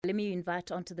Let me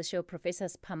invite onto the show Professor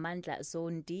Siphamandla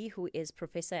Zondi, who is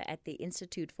professor at the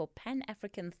Institute for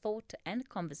Pan-African Thought and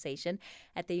Conversation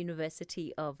at the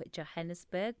University of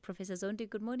Johannesburg. Professor Zondi,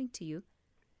 good morning to you.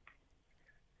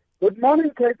 Good morning,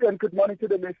 Kate, and good morning to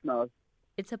the listeners.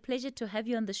 It's a pleasure to have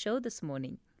you on the show this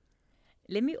morning.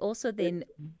 Let me also then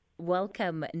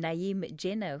welcome Naeem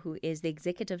Jeenah, who is the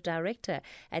Executive Director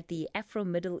at the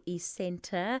Afro-Middle East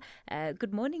Centre.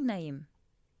 Good morning, Naeem.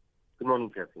 Good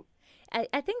morning, Kathy.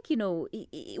 I think,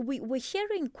 we're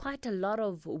hearing quite a lot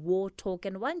of war talk,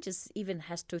 and one just even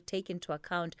has to take into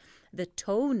account the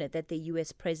tone that the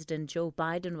U.S. President Joe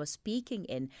Biden was speaking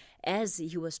in as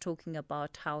he was talking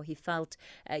about how he felt,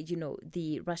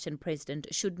 the Russian president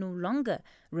should no longer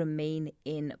remain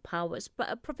in power.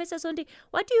 Professor Zondi,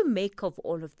 what do you make of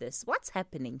all of this? What's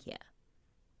happening here?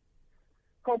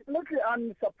 Completely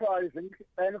unsurprising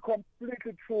and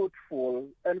completely truthful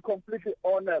and completely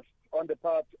honest on the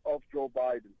part of Joe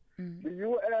Biden. Mm-hmm. The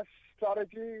U.S.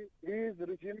 strategy is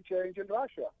regime change in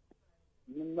Russia.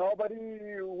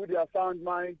 Nobody with a sound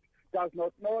mind does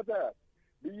not know that.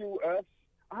 The U.S.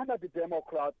 under the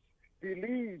Democrats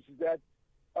believes that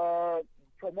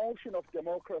promotion of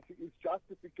democracy is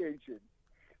justification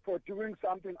for doing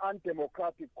something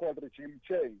undemocratic called regime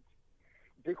change.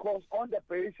 Because on the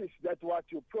basis that what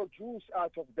you produce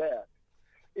out of that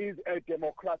is a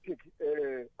democratic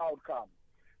outcome.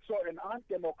 So an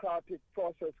undemocratic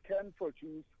process can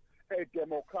produce a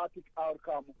democratic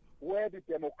outcome where the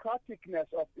democraticness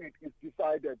of it is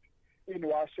decided in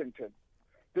Washington.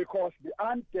 Because the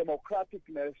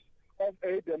undemocraticness of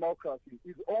a democracy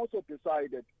is also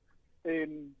decided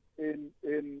in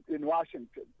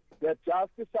Washington. They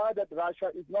just decide that Russia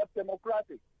is not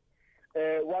democratic.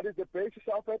 What is the basis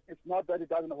of it? It's not that it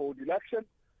doesn't hold elections.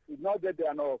 It's not that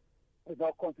there's no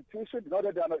constitution. It's not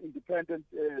that there are no independent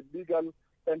legal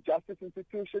and justice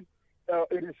institution.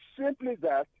 It is simply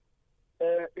that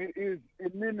it is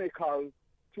inimical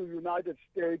to United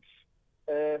States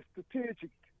strategic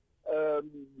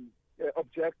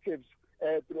objectives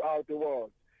throughout the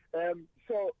world.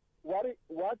 So what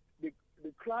the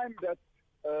crime that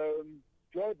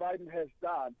Joe Biden has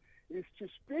done is to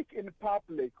speak in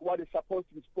public what is supposed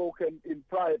to be spoken in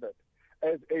private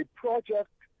as a project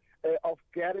of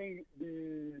getting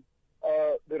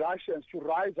the Russians to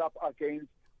rise up against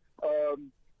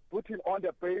Putin on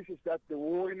the basis that the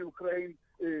war in Ukraine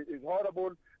is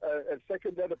horrible, and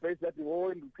secondly, the basis that the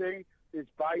war in Ukraine is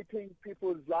biting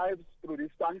people's lives through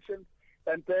these sanctions,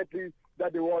 and thirdly,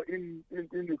 that the war in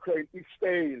Ukraine is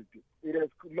failed. It has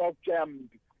log-jammed.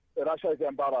 Russia is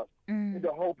embarrassed in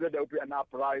the hope that there will be an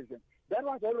uprising. That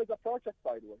was always a project,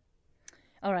 by the way.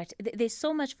 All right. There's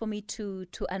so much for me to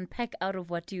unpack out of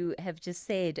what you have just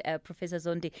said, Professor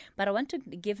Zondi. But I want to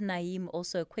give Naeem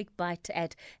also a quick bite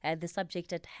at the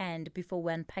subject at hand before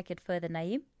we unpack it further.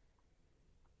 Naeem?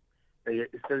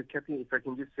 So, Kathy, if I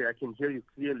can just say, I can hear you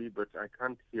clearly, but I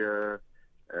can't hear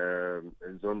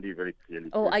Zondi very clearly.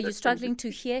 Oh, are you struggling to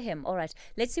hear him? All right.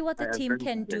 Let's see what the team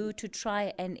can do to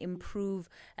try and improve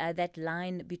that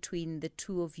line between the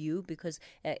two of you, because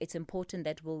it's important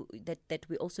that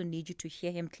we also need you to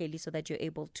hear him clearly so that you're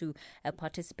able to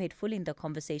participate fully in the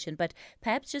conversation. But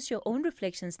perhaps just your own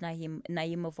reflections,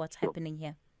 Naeem, of what's happening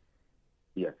here.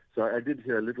 Yes. So I did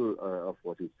hear a little of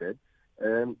what he said.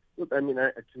 Look, I mean,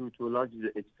 to a large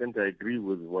extent, I agree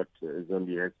with what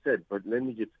Zondi has said, but let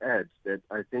me just add that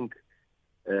I think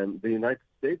the United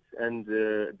States and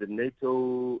the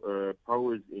NATO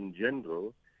powers in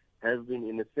general have been,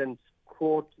 in a sense,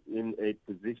 caught in a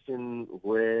position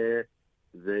where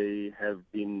they have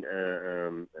been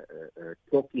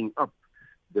talking up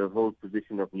the whole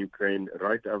position of Ukraine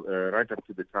right up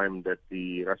to the time that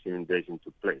the Russian invasion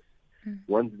took place.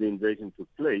 Once the invasion took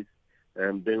place,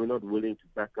 they were not willing to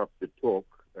back up the talk,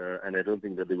 and I don't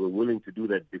think that they were willing to do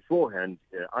that beforehand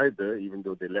either, even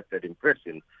though they left that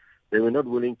impression. They were not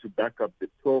willing to back up the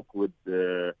talk with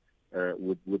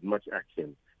much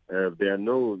action. There are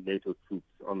no NATO troops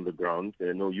on the ground, there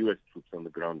are no U.S. troops on the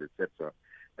ground, etc.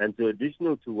 And so,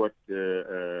 additional to what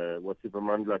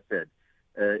Siphamandla said,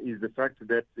 is the fact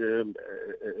that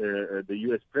the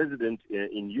U.S. president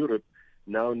in Europe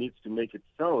now needs to make it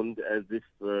sound as if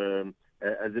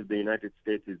the United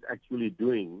States is actually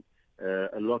doing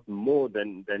a lot more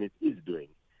than it is doing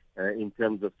in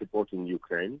terms of supporting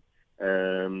Ukraine,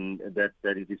 that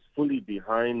it is fully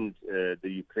behind the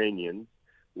Ukrainians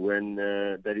when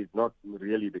that is not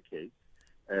really the case.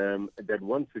 That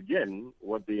once again,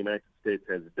 what the United States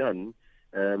has done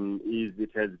is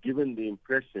it has given the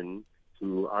impression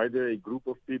to either a group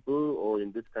of people or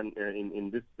in this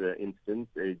instance,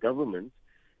 a government,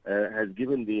 has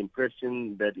given the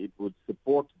impression that it would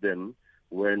support them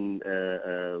when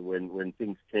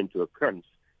things came to a crunch,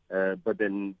 but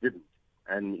then didn't,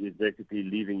 and is basically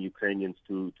leaving Ukrainians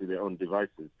to their own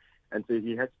devices. And so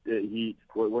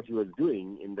what he was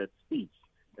doing in that speech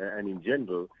and in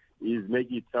general is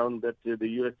making it sound that the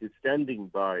U.S. is standing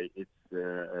by its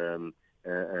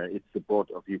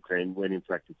support of Ukraine when in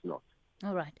fact it's not.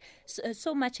 All right.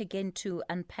 So much again to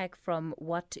unpack from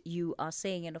what you are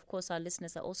saying. And of course, our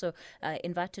listeners are also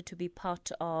invited to be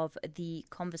part of the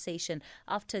conversation.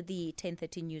 After the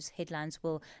 10:30 news headlines,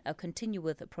 we'll continue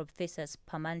with Professors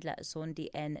Siphamandla Zondi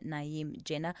and Naeem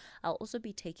Jeenah. I'll also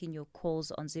be taking your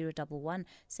calls on 011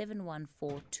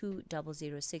 714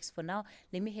 2006. For now,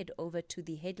 let me head over to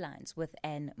the headlines with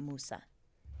Anne Musa.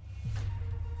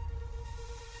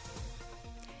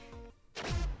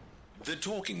 The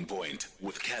Talking Point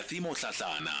with Kathy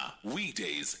Motlatlana.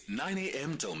 Weekdays, 9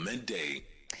 a.m. till midday.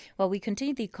 Well, we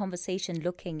continue the conversation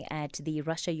looking at the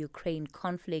Russia-Ukraine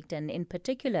conflict, and in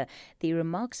particular, the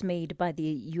remarks made by the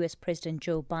U.S. President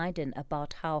Joe Biden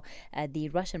about how the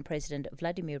Russian President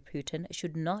Vladimir Putin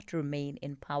should not remain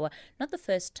in power. Not the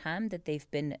first time that there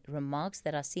have been remarks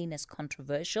that are seen as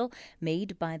controversial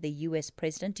made by the U.S.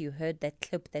 President. You heard that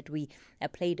clip that we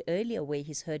played earlier where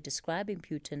he's heard describing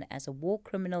Putin as a war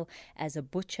criminal, as a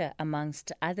butcher,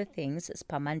 amongst other things.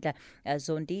 Siphamandla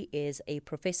Zondi is a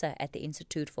professor at the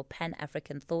Institute for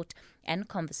Pan-African Thought and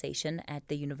Conversation at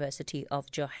the University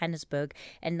of Johannesburg,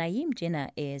 and Naeem Jeenah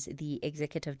is the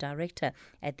Executive Director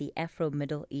at the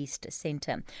Afro-Middle East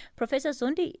Centre. Professor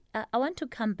Zondi, I want to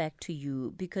come back to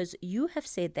you because you have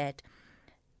said that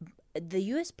the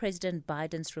U.S. President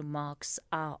Biden's remarks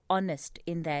are honest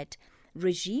in that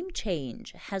regime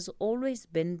change has always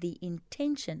been the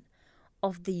intention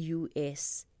of the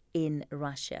U.S. in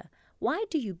Russia. Why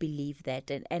do you believe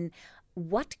that? And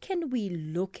what can we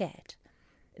look at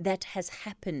that has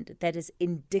happened that is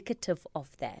indicative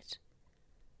of that?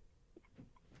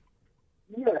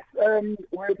 Yes,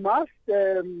 we must.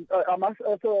 I must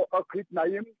also greet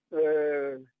Naeem,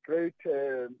 great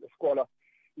scholar.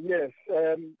 Yes,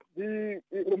 we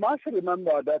must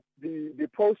remember that the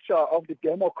posture of the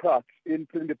Democrats in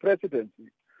the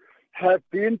presidency have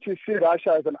been to see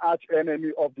Russia as an arch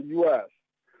enemy of the U.S.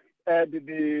 And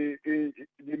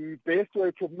the best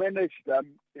way to manage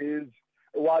them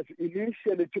was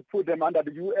initially to put them under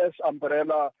the U.S.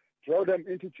 umbrella, draw them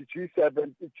into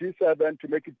G7 to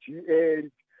make it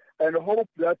G8, and hope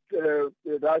that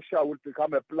Russia will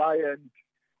become a pliant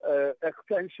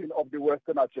extension of the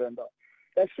Western agenda.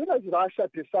 As soon as Russia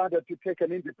decided to take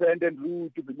an independent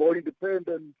route, to be more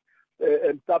independent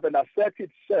and stuff and assert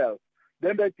itself,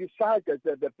 then they decided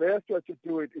that the best way to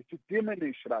do it is to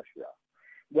diminish Russia.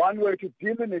 One way to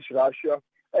diminish Russia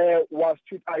was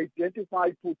to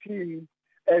identify Putin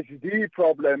as the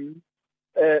problem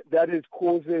that is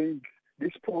causing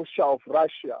this posture of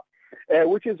Russia,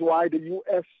 which is why the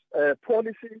U.S.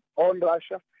 Policy on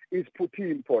Russia is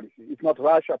Putin policy. It's not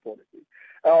Russia policy.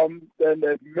 And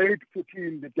they've made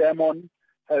Putin the demon,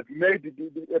 have made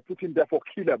Putin therefore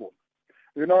killable.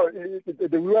 You know, the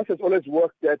U.S. has always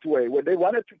worked that way. When they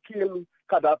wanted to kill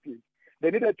Gaddafi, they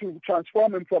needed to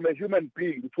transform him from a human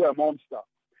being to a monster.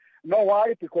 Know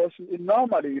why? Because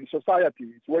normally in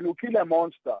societies, when you kill a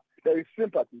monster, there is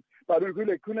sympathy. But when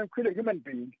you kill a human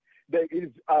being, there is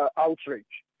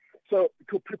outrage. So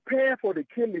to prepare for the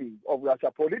killing of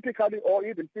Russia, politically or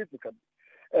even physically,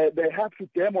 they have to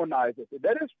demonize it.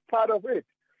 That is part of it.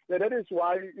 That is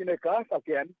why, in a graph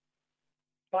again,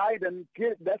 Biden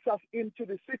lets us into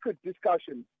the secret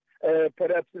discussion,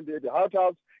 perhaps in the White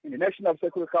House, in the National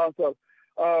Security Council,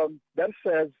 that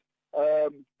says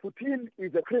Putin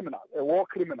is a criminal, a war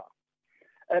criminal.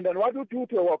 And then what do you do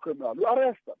to a war criminal? You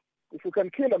arrest them. If you can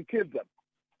kill them, kill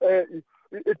them.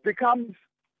 It becomes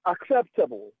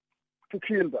acceptable to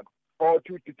kill them or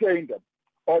to detain them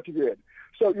or to do it.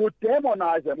 So you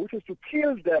demonize them, which is to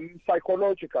kill them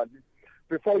psychologically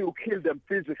before you kill them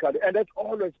physically. And that's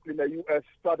always been a U.S.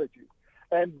 strategy.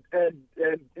 And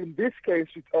in this case,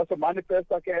 it also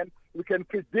manifests again. We can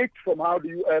predict from how the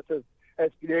U.S.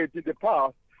 has behaved in the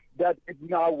past that it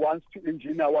now wants to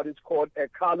engineer what is called a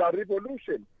color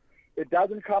revolution. It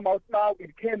doesn't come out now.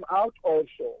 It came out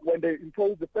also when they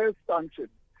imposed the first sanctions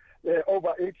over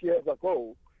 8 years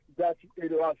ago, that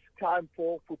it was time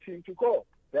for Putin to go.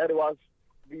 That was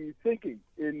the thinking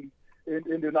in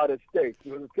the United States.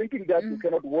 It was thinking that you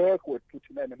cannot work with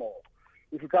Putin anymore.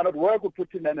 If you cannot work with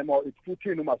Putin anymore, it's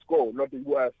Putin who must go, not the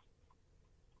U.S.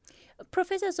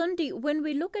 Professor Zondi, when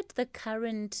we look at the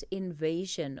current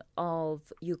invasion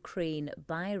of Ukraine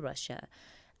by Russia,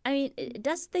 I mean,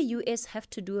 does the U.S. have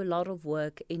to do a lot of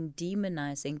work in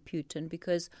demonizing Putin?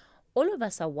 Because all of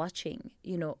us are watching,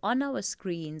 on our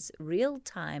screens, real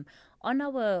time, on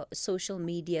our social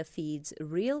media feeds,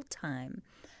 real time,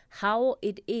 how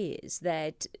it is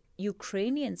that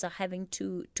Ukrainians are having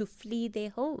to flee their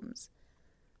homes.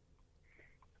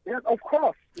 Yeah, of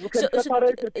course. You can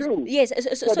separate the two. Yes,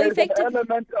 so there's effectively, an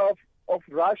element of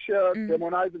Russia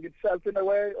demonizing itself in a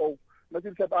way, or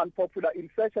making itself unpopular in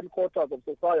certain quarters of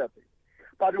society.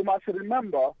 But you must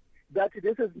remember that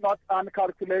this is not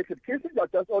uncalculated.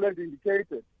 Kissinger just already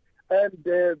indicated, and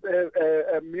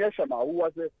Miyashima, who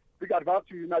was a big advisor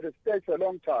to the United States for a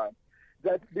long time,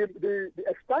 that the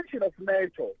expansion of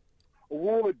NATO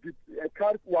was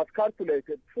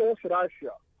calculated, force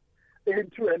Russia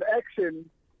into an action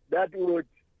that would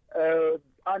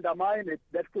undermine it,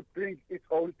 that could bring its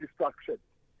own destruction.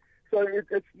 So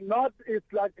it's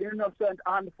like innocent,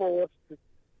 unforced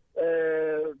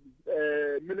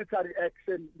military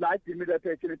action like the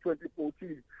military action in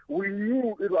 2014. We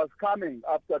knew it was coming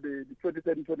after the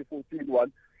 2013-2014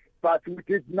 one, but we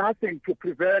did nothing to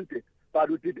prevent it, but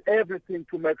we did everything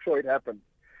to make sure it happened.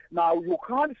 Now, you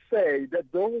can't say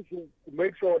that those who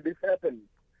make sure this happens,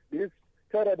 this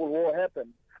terrible war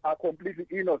happens, are completely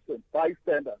innocent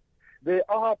bystanders. They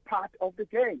are part of the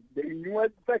game. They knew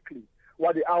exactly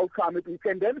what the outcome is. We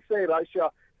can then say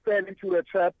Russia fell into a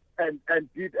trap and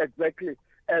did exactly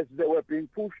as they were being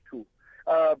pushed to.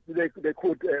 They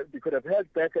could have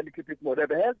held back a little bit more. They've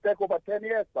held back over 10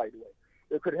 years, by the way.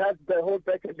 They could have hold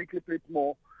back a little bit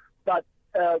more, but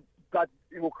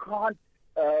you can't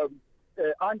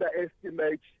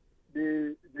underestimate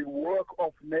the work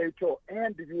of NATO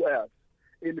and the U.S.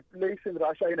 in placing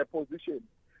Russia in a position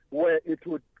where it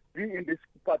would be in this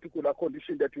particular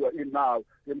condition that you are in now.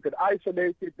 Then we can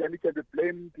isolate it, then we can be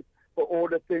blamed for all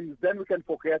the things, then we can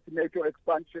forget NATO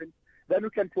expansion, then we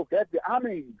can forget the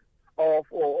arming of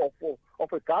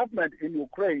a government in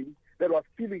Ukraine that was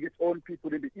killing its own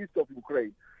people in the east of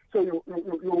Ukraine. So you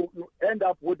end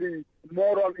up with the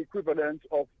moral equivalence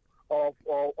of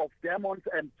demons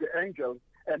and angels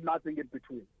and nothing in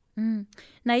between.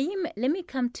 Naeem, let me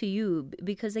come to you,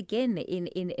 because again,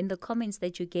 in the comments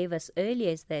that you gave us earlier,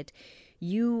 is that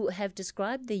you have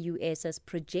described the U.S. as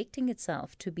projecting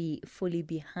itself to be fully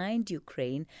behind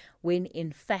Ukraine, when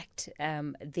in fact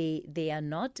they are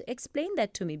not. Explain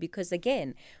that to me, because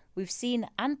again, we've seen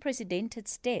unprecedented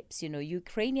steps,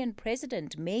 Ukrainian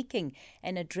president making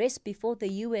an address before the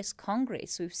U.S.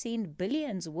 Congress. We've seen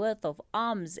billions worth of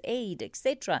arms aid,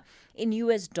 etc., in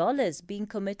U.S. dollars being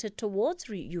committed towards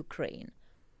Ukraine.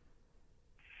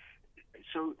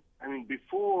 So,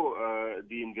 before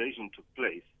the invasion took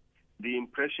place, the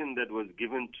impression that was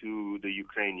given to the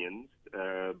Ukrainians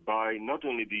by not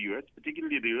only the U.S.,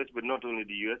 particularly the U.S., but not only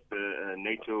the U.S.,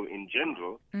 NATO in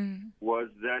general, was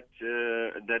that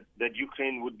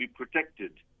Ukraine would be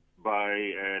protected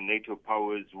by NATO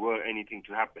powers were anything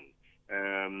to happen.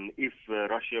 If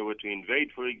Russia were to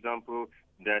invade, for example,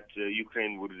 that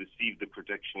Ukraine would receive the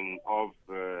protection of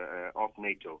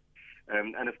NATO.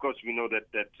 And of course, we know that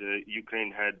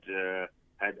Ukraine had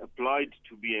applied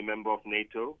to be a member of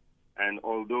NATO. And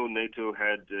although NATO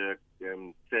had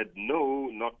said no,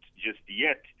 not just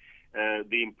yet,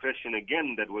 the impression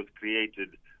again that was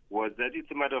created was that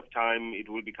it's a matter of time, it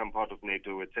will become part of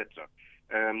NATO, etc.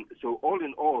 So all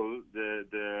in all,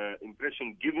 the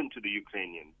impression given to the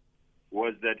Ukrainians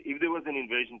was that if there was an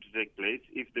invasion to take place,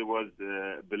 if there was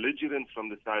belligerence from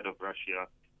the side of Russia,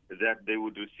 that they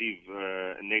would receive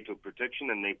NATO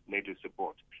protection and NATO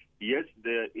support. Yes,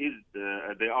 there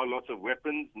are lots of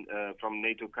weapons from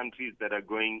NATO countries that are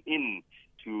going in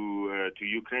to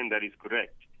Ukraine. That is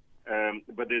correct,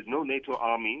 but there's no NATO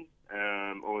army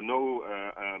or no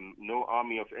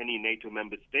army of any NATO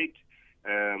member state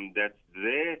that's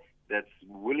there, that's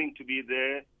willing to be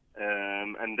there,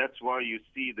 and that's why you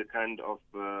see the kind of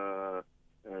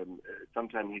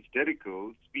sometimes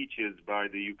hysterical speeches by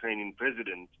the Ukrainian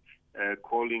president.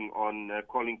 Calling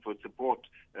for support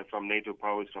from NATO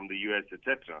powers, from the US,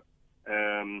 etc.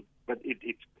 But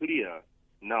it's clear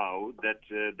now that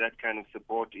that kind of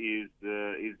support is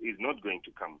not going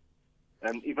to come.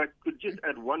 If I could just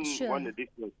add one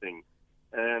additional thing,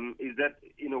 is that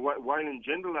while in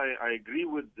general I agree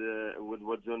with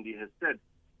what Zondi has said,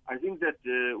 I think that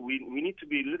we need to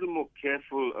be a little more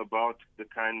careful about the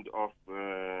kind of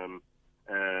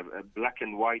black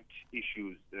and white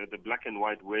issues, the black and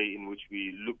white way in which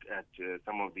we look at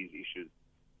some of these issues.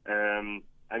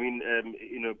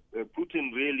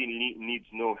 Putin really needs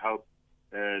no help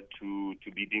to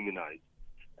be demonized.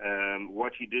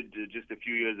 What he did just a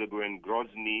few years ago in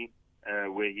Grozny,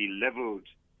 where he leveled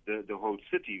the whole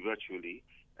city virtually,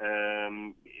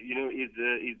 it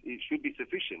should be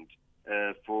sufficient.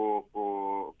 for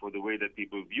the way that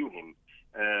people view him.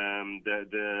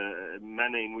 The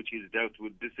manner in which he's dealt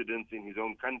with dissidents in his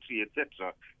own country,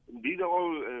 etc. These are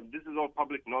all. This is all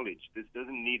public knowledge. This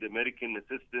doesn't need American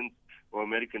assistance or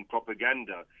American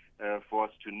propaganda for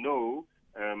us to know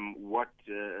what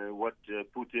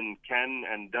Putin can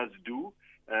and does do,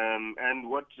 and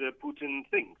what Putin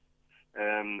thinks.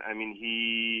 I mean,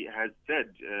 he has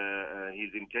said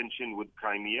his intention with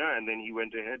Crimea, and then he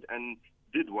went ahead and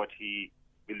did what he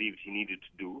believed he needed to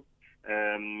do.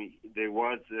 There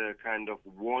was a kind of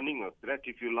warning or threat,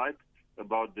 if you like,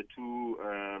 about the two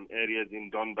areas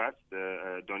in Donbass,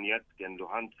 Donetsk and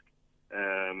Luhansk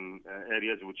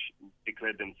areas, which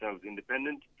declared themselves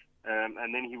independent.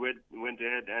 And then he went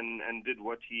ahead and did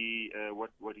what he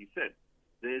said.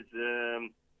 There's,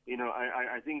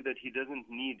 I think that he doesn't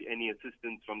need any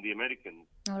assistance from the Americans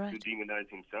to demonize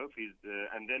himself.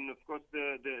 And then, of course,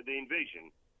 the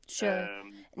invasion. Sure.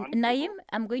 Naeem,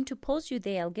 I'm going to pause you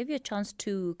there. I'll give you a chance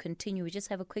to continue. We just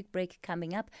have a quick break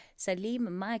coming up.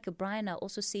 Salim, Mike, Brian, I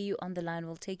also see you on the line.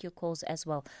 We'll take your calls as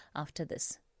well after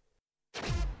this.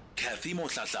 Kathy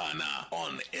Motlatlana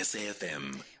on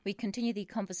SAFM. We continue the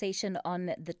conversation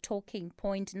on the talking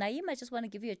point. Naeem, I just want to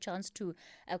give you a chance to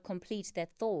complete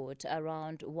that thought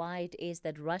around why it is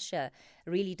that Russia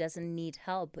really doesn't need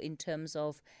help in terms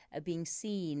of being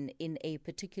seen in a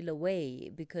particular way,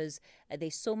 because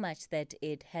there's so much that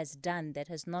it has done that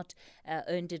has not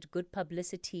earned it good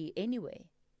publicity anyway.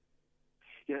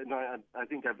 Yeah, no, I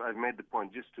think I've made the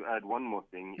point. Just to add one more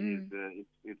thing, is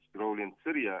its role in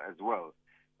Syria as well.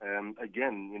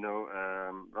 Again,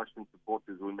 Russian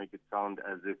supporters will make it sound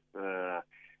as if,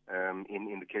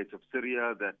 in the case of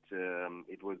Syria, that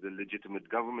it was a legitimate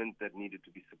government that needed to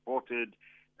be supported,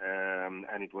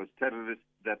 and it was terrorists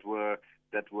that were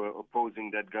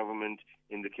opposing that government.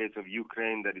 In the case of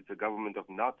Ukraine, that it's a government of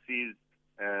Nazis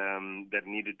that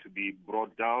needed to be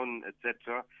brought down,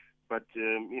 etc. But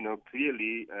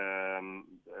clearly,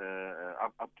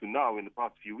 up to now, in the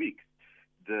past few weeks,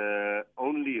 the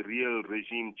only real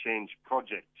regime change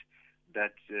project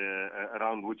that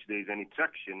around which there is any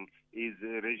traction is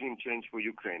regime change for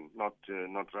Ukraine, not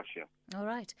Russia. All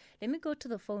right. Let me go to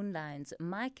the phone lines.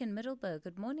 Mike in Middleburg.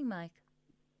 Good morning, Mike.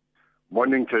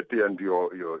 Morning, Katie, and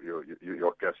your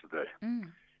guest there.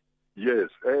 Yes,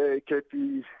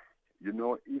 Katie,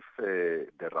 if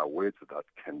there are words that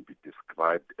can be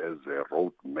described as a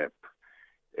roadmap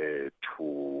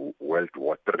to World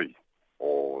War III,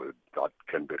 or that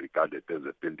can be regarded as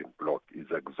a building block,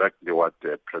 is exactly what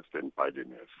President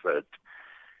Biden has said.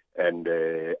 And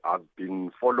I've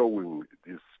been following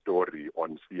this story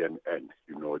on CNN.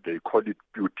 They call it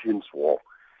Putin's war.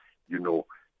 You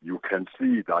can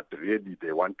see that really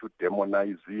they want to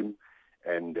demonize him,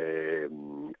 and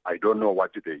I don't know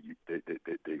what they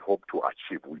hope to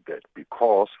achieve with that,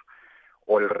 because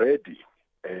already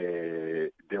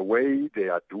the way they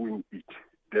are doing it,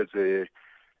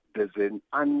 there's an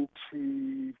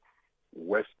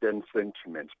anti-Western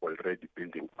sentiment already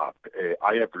building up.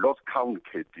 I have lost count,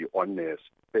 Katie, on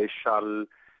special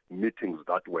meetings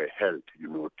that were held,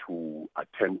 to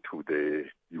attend to the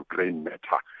Ukraine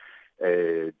matter.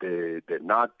 The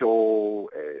NATO,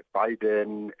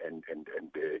 Biden, and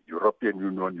the European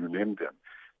Union, you name them,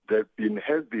 they've been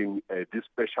having these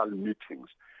special meetings.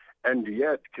 And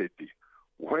yet, Katie,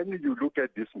 when you look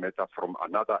at this matter from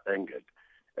another angle,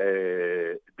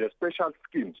 the special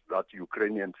schemes that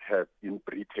Ukrainians have in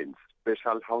Britain,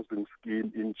 special housing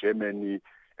scheme in Germany,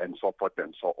 and so forth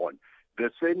and so on,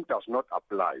 the same does not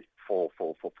apply for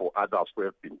others who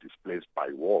have been displaced by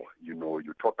war.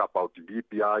 You talk about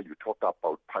Libya, you talk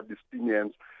about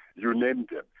Palestinians, you name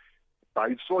them.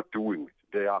 By so doing,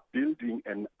 they are building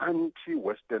an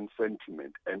anti-Western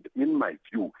sentiment, and in my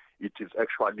view, it is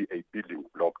actually a building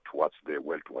block towards the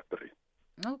World War III.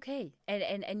 Okay,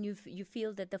 and you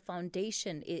feel that the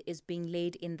foundation is being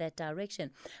laid in that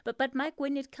direction. But Mike,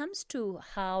 when it comes to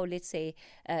how, let's say,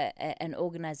 an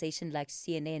organization like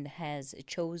CNN has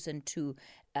chosen to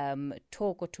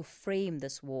talk or to frame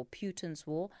this war, Putin's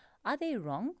war, are they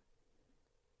wrong?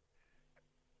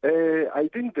 I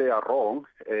think they are wrong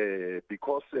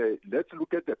because let's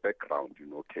look at the background,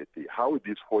 Katie, how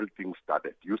this whole thing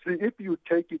started. You see, if you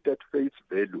take it at face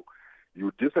value,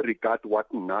 you disregard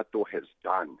what NATO has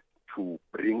done to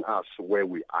bring us where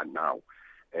we are now.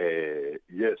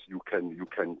 Yes, you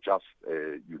can just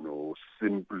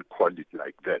simply call it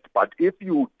like that. But if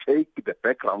you take the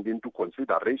background into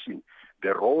consideration,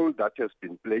 the role that has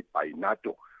been played by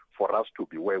NATO for us to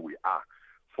be where we are,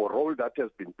 for role that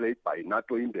has been played by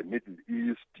NATO in the Middle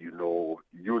East, you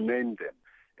name them,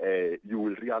 you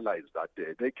will realize that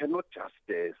they cannot just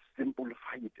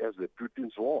simplify it as a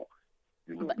Putin's war.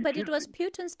 But it was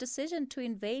Putin's decision to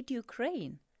invade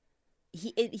Ukraine.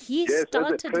 He Yes,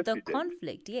 started the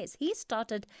conflict. Yes, he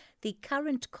started the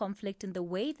current conflict in the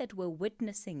way that we're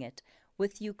witnessing it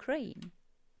with Ukraine.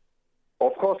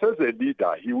 Of course, as a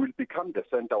leader, he will become the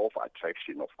center of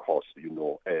attraction, of course,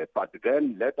 but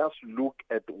then let us look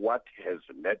at what has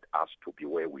led us to be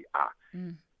where we are.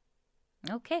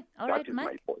 Okay, all right, That is Mike.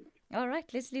 my point. All right,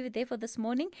 let's leave it there for this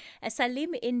morning.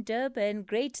 Salim in Durban,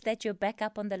 great that you're back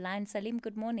up on the line. Salim,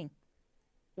 good morning.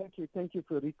 Thank you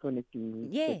for reconnecting me.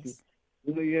 Yes.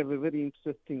 You have a very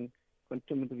interesting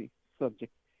contemporary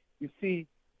subject. You see,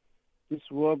 this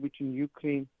war between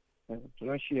Ukraine and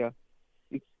Russia,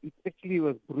 it actually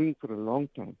was brewing for a long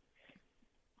time.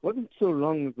 It wasn't so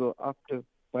long ago after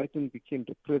Biden became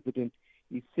the president,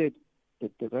 he said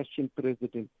that the Russian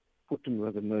president, Putin,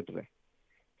 was a murderer.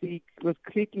 He was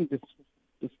creating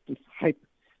this hype.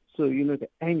 So, the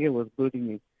anger was building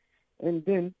in. And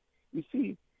then, you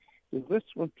see, the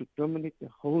West want to dominate the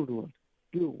whole world,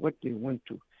 do what they want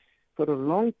to. For a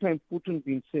long time, Putin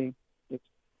been saying that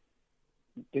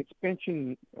the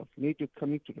expansion of NATO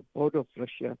coming to the border of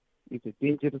Russia is a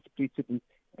dangerous precedent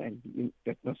and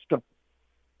that must stop.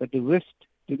 But the West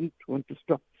didn't want to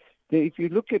stop. If you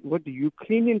look at what the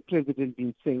Ukrainian president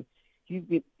been saying, he's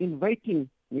been inviting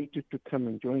NATO to come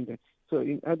and join that. So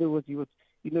in other words, he was,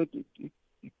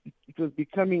 it was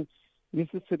becoming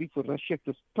necessary for Russia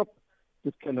to stop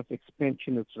this kind of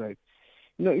expansionist drive.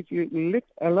 If you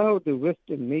allow the West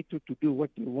and NATO to do what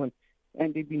they want,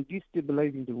 and they've been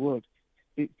destabilizing the world,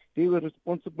 they were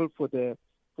responsible for the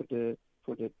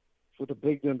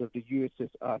breakdown of the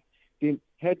USSR. They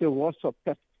had the Warsaw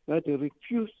Pact. Now they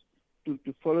refused to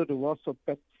follow the Warsaw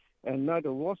Pact, and now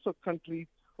the Warsaw countries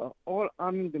are all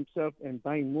arming themselves and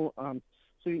buying more arms.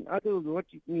 So in other words, what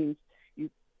it means is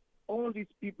all these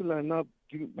people are now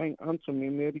buying arms from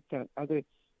America and other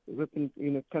weapon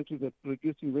countries that are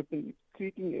producing weapons. It's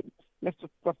creating a massive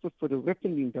profit for the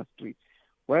weapon industry,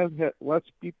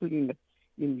 whilst people in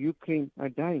Ukraine are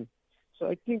dying. So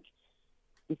I think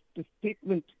the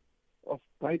statement of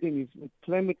Biden is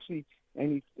inflammatory,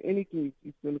 and if anything,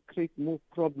 it's going to create more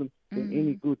problems than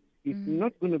any good. It's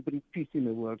not going to bring peace in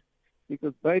the world,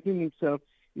 because Biden himself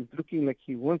is looking like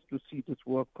he wants to see this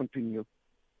war continue.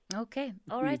 Okay.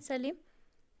 All right, Salim.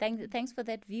 Thanks for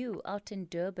that view out in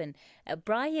Durban.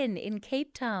 Brian in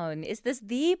Cape Town. Is this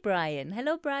the Brian?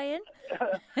 Hello, Brian.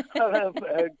 Hello,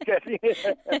 Kathy.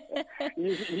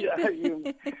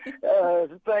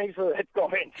 Thanks for that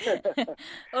comment.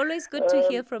 Always good to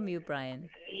hear from you, Brian.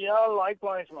 Yeah,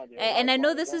 likewise, my dear. And I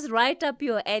know this is right up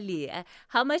your alley.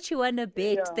 How much you want to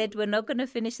bet that we're not going to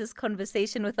finish this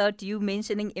conversation without you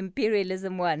mentioning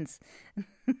imperialism once?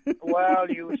 Well,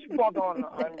 you're spot on.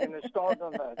 I'm going to start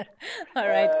on that. All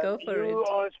right, go for it. You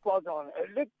are spot on.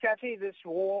 Look, Kathy, this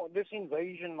war, this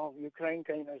invasion of Ukraine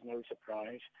came as no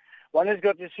surprise. One has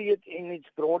got to see it in its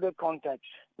broader context.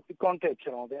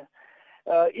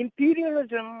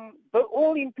 Imperialism, but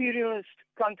all imperialist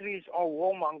countries are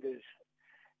warmongers.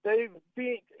 They've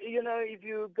been, if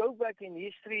you go back in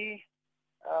history,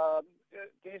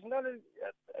 there's not a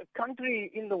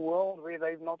country in the world where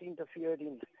they've not interfered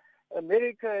in.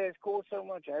 America has caused so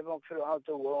much havoc throughout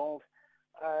the world,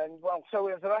 and so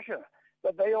has Russia.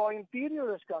 But they are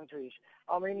imperialist countries.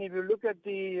 I mean, if you look at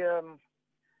the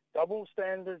double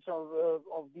standards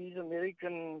of these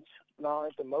Americans now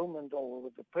at the moment, or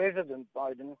with the President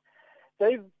Biden,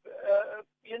 they've,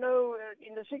 in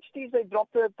the 60s they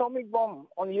dropped the atomic bomb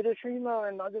on Hiroshima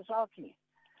and Nagasaki.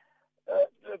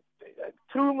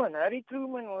 Harry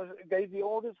Truman gave the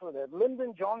orders for that.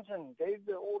 Lyndon Johnson gave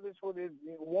the orders for the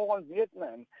war on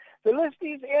Vietnam. The list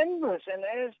is endless, and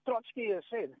as Trotsky has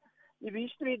said, if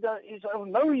history is of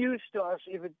no use to us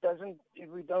if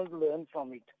we don't learn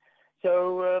from it.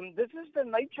 So this is the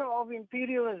nature of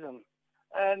imperialism,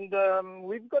 and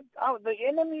we've got the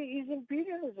enemy is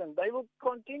imperialism. They will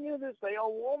continue this. They are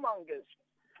warmongers,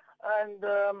 and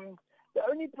the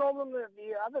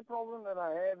other problem that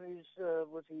I have is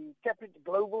with the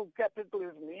global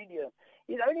capitalist media.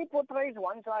 It only portrays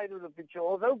one side of the picture,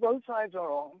 although both sides are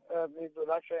wrong,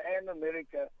 Russia and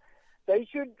America.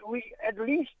 We at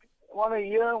least want to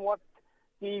hear what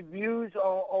the views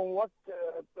on what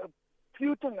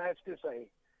Putin has to say.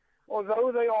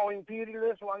 Although they are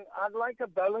imperialists, I'd like a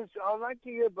balance. I'd like to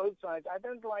hear both sides. I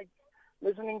don't like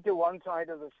listening to one side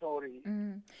of the story.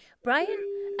 Brian,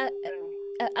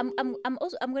 I'm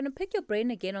going to pick your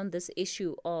brain again on this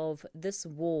issue of this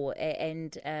war,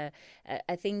 and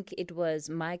I think it was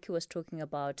Mike who was talking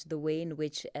about the way in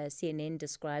which CNN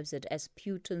describes it as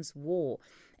Putin's war.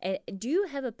 Do you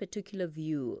have a particular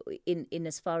view in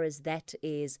as far as that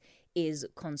is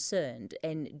concerned,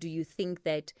 and do you think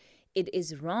that it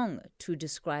is wrong to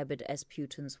describe it as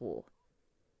Putin's war?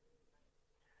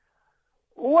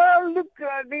 Well, look,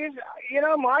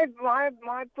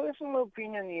 my personal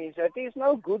opinion is that there's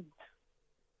no good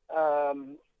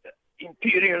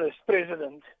imperialist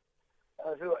president.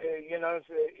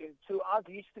 Throughout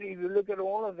history, if you look at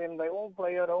all of them, they all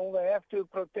play a role. They have to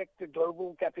protect the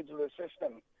global capitalist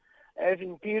system as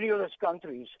imperialist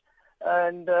countries.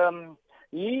 And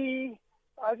he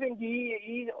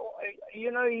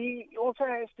also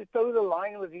has to toe the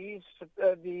line with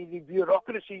the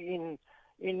bureaucracy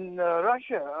in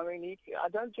Russia. I mean, I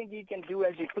don't think he can do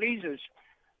as he pleases.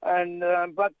 And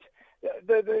but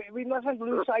we mustn't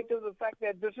lose sight of the fact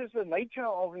that this is the nature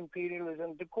of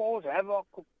imperialism, to cause havoc,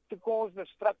 to cause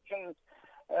destruction,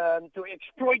 to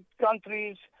exploit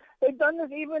countries. They've done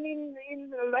it even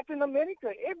in Latin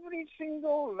America. Every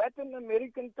single Latin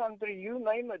American country, you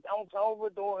name it, El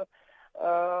Salvador,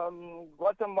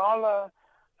 Guatemala,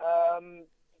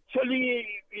 Chile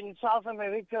in South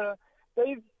America,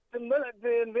 the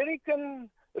American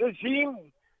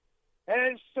regime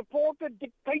has supported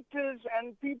dictators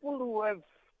and people who have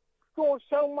caused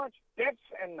so much death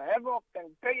and havoc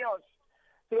and chaos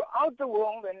throughout the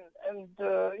world and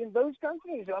in those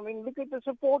countries. I mean, look at the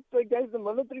support they gave, the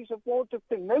military support to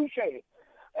Pinochet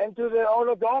and to the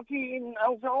oligarchy in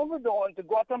El Salvador and to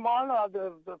Guatemala,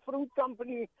 the fruit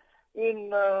company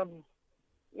in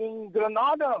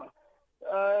Grenada.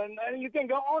 And you can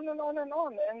go on and on and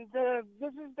on. And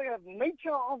this is the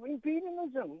nature of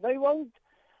imperialism.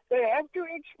 They have to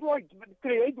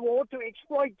create war to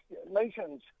exploit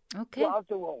nations throughout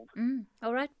the world.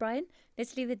 All right, Brian,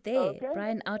 let's leave it there. Okay.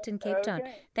 Brian out in Cape Town.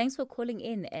 Thanks for calling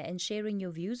in and sharing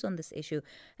your views on this issue.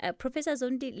 Professor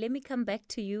Zondi, let me come back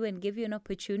to you and give you an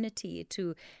opportunity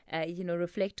to,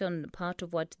 reflect on part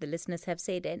of what the listeners have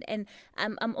said. And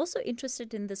I'm also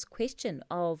interested in this question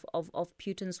of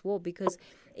Putin's war, because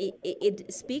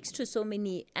it speaks to so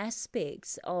many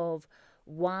aspects of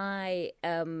why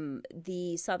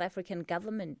the South African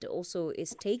government also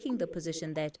is taking the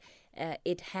position that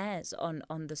it has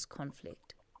on this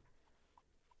conflict.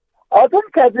 I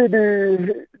think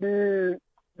the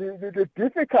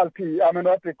difficulty,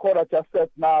 what the caller just said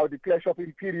now, the clash of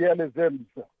imperialisms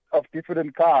of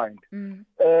different kind.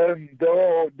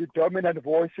 Though the dominant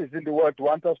voices in the world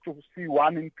want us to see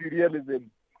one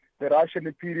imperialism, the Russian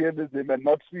imperialism, and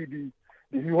not see the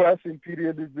U.S.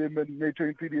 imperialism and NATO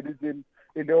imperialism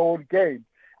in the whole game.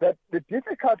 That the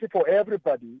difficulty for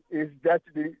everybody is that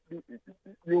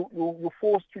you're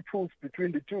forced to choose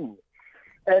between the two.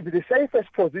 And the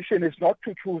safest position is not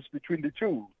to choose between the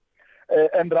two,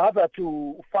 and rather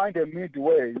to find a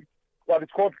midway, what is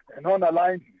called a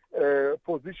non-aligned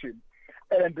position.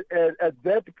 And at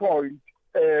that point,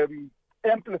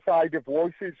 amplify the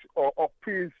voices of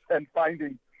peace and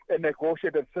finding a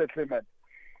negotiated settlement.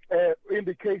 In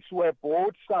the case where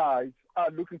both sides are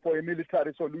looking for a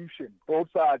military solution, both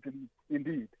sides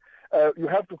indeed, you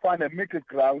have to find a middle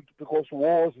ground, because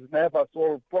wars never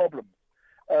solve problems.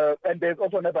 And there's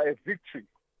also never a victory.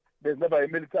 There's never a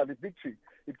military victory.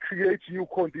 It creates new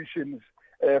conditions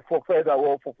for further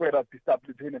war, for further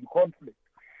destabilization and conflict.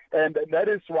 And that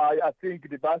is why I think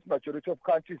the vast majority of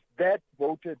countries that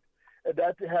voted,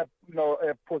 that have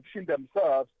positioned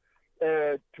themselves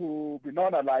to be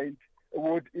non-aligned,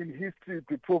 would in history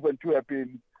be proven to have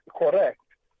been correct,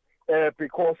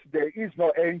 because there is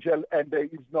no angel and there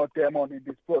is no demon in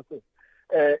this process.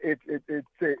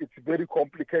 It's very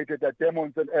complicated. There are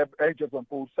demons and angels on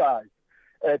both sides,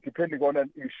 depending on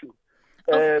an issue.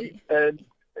 And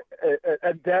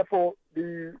therefore,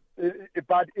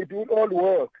 but it will all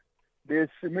work, this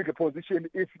middle position,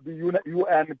 if the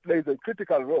UN plays a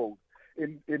critical role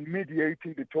in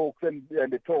mediating the talks and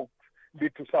the talks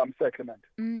lead to some settlement.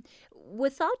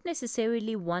 Without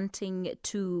necessarily wanting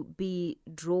to be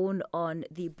drawn on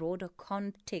the broader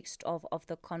context of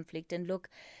the conflict and look,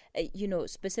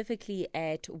 specifically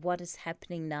at what is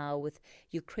happening now with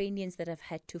Ukrainians that have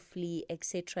had to flee,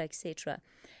 etc., etc.,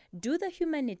 do the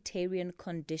humanitarian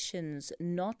conditions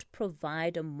not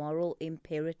provide a moral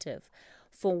imperative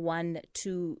for one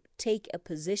to take a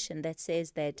position that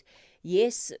says that,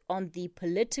 yes, on the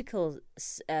political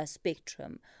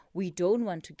spectrum, we don't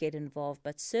want to get involved,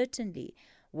 but certainly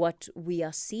what we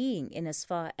are seeing in as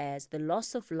far as the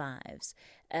loss of lives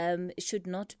should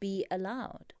not be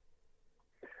allowed.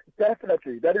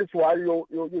 Definitely. That is why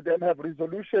you then have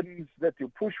resolutions that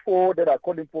you push for that are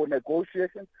calling for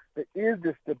negotiations.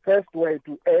 The best way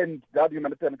to end that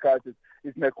humanitarian crisis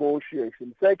is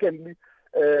negotiation. Secondly,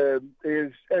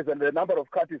 is, as the number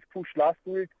of countries pushed last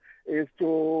week, is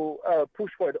to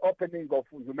push for the opening of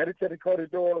humanitarian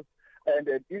corridors and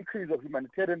an increase of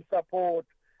humanitarian support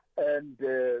and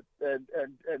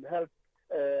help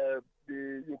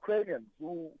the Ukrainians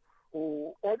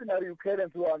ordinary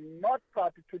Ukrainians who are not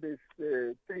party to this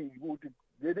thing, who did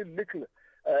very little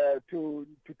to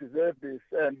deserve this,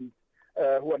 and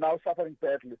who are now suffering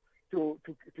badly, to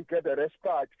get a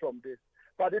respite from this.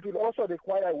 But it will also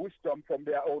require wisdom from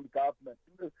their own government.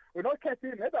 We're not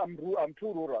catching it. I'm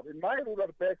too rural. In my rural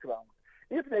background,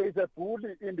 if there is a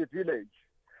bully in the village,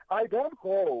 I don't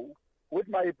go with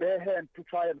my bare hand to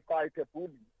try and fight a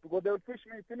bully, because they'll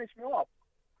finish me off.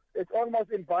 It's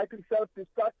almost inviting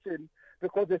self-destruction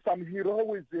because there's some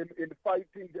heroism in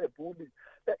fighting a bully.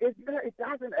 It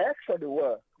doesn't actually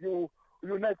work. You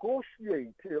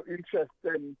negotiate your interests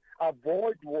and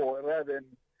avoid war rather than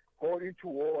go into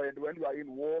war. And when you are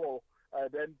in war,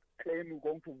 then claim you're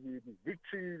going to be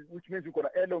victory, which means you're going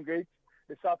to elongate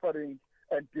the suffering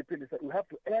and deepen it. You have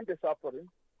to end the suffering.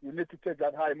 You need to take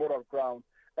that high moral ground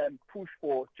and push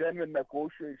for genuine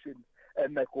negotiations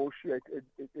and negotiate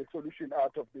a solution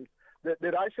out of this.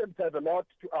 The Russians have a lot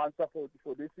to answer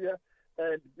for this year,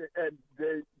 and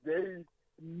they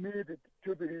need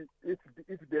to be,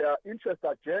 if their interests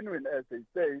are genuine, as they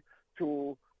say,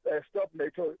 to stop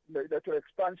NATO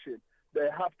expansion. They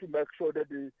have to make sure that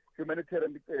the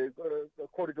humanitarian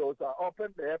corridors are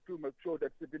open. They have to make sure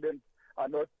that civilians are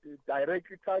not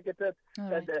directly targeted,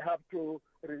 and they have to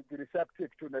be receptive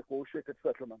to negotiated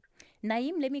settlement.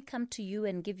 Naeem, let me come to you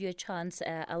and give you a chance.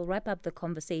 I'll wrap up the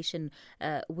conversation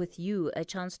with you, a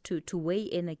chance to weigh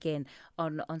in again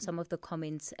on some of the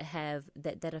comments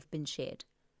that have been shared.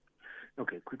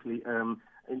 Okay, quickly.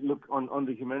 Look, on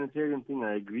the humanitarian thing,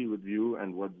 I agree with you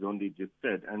and what Zondi just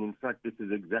said. And in fact, this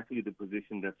is exactly the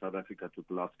position that South Africa took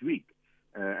last week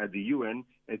at the UN,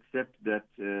 except that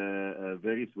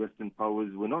various Western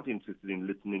powers were not interested in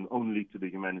listening only to the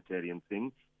humanitarian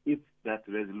thing if that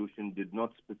resolution did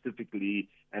not specifically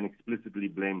and explicitly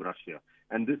blame Russia.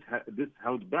 And this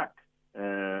held back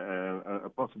a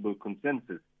possible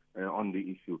consensus on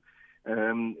the issue.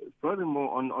 Furthermore,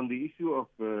 on the issue of,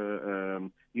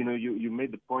 you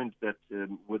made the point that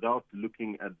without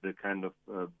looking at the kind of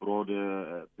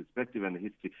broader perspective and the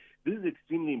history, this is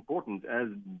extremely important, as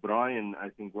Brian, I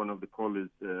think one of the callers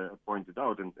pointed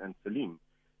out, and Salim,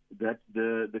 that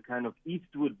the kind of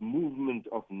eastward movement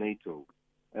of NATO,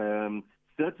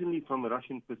 certainly from a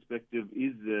Russian perspective,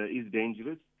 is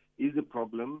dangerous, is a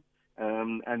problem,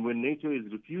 and when NATO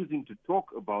is refusing to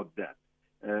talk about that,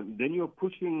 then you're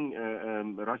pushing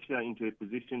Russia into a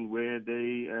position where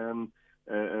the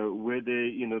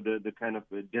kind of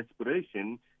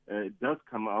desperation does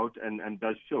come out and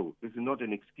does show. This is not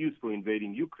an excuse for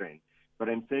invading Ukraine, but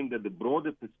I'm saying that the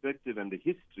broader perspective and the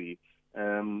history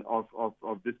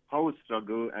of this power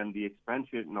struggle and the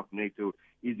expansion of NATO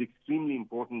is extremely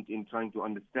important in trying to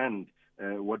understand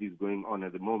what is going on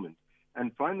at the moment.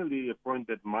 And finally, a point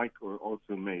that Mike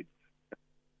also made.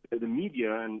 The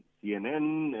media and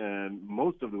CNN,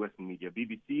 most of the Western media,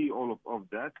 BBC, all of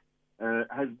that,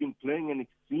 has been playing an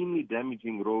extremely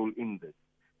damaging role in this.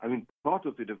 I mean, part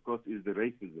of it, of course, is the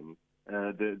racism,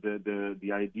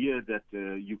 the idea that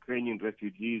Ukrainian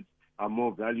refugees are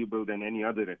more valuable than any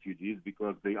other refugees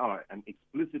because they are, and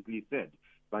explicitly said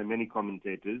by many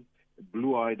commentators,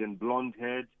 blue-eyed and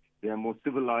blonde-haired, they are more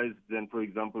civilized than, for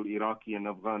example, Iraqi and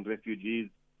Afghan refugees.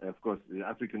 Of course, the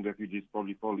African refugees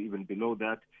probably fall even below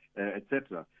that,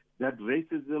 etc. That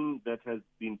racism that has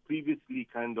been previously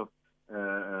kind of,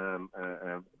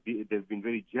 there's been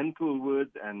very gentle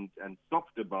words and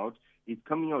soft about, is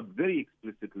coming out very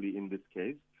explicitly in this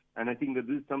case. And I think that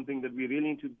this is something that we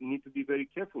really need to be very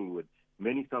careful with.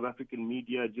 Many South African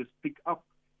media just pick up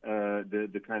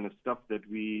the kind of stuff that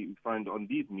we find on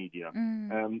these media.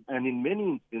 And in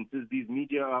many instances, these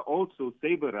media are also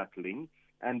saber-rattling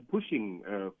and pushing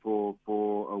for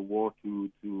a war to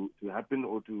happen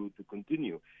or to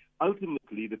continue.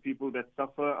 Ultimately, the people that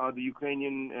suffer are the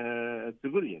Ukrainian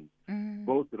civilians.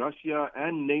 Both Russia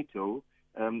and NATO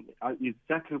is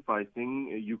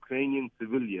sacrificing Ukrainian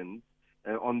civilians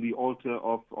on the altar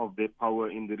of their power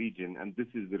in the region, and this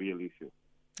is the real issue.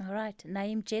 All right.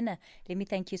 Naeem Jeenah, let me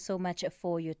thank you so much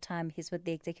for your time. He's with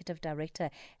the Executive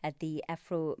Director at the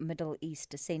Afro-Middle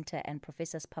East Centre, and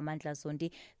Professor Siphamandla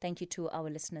Zondi. Thank you to our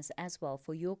listeners as well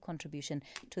for your contribution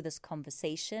to this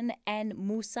conversation. And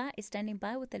Musa is standing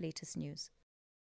by with the latest news.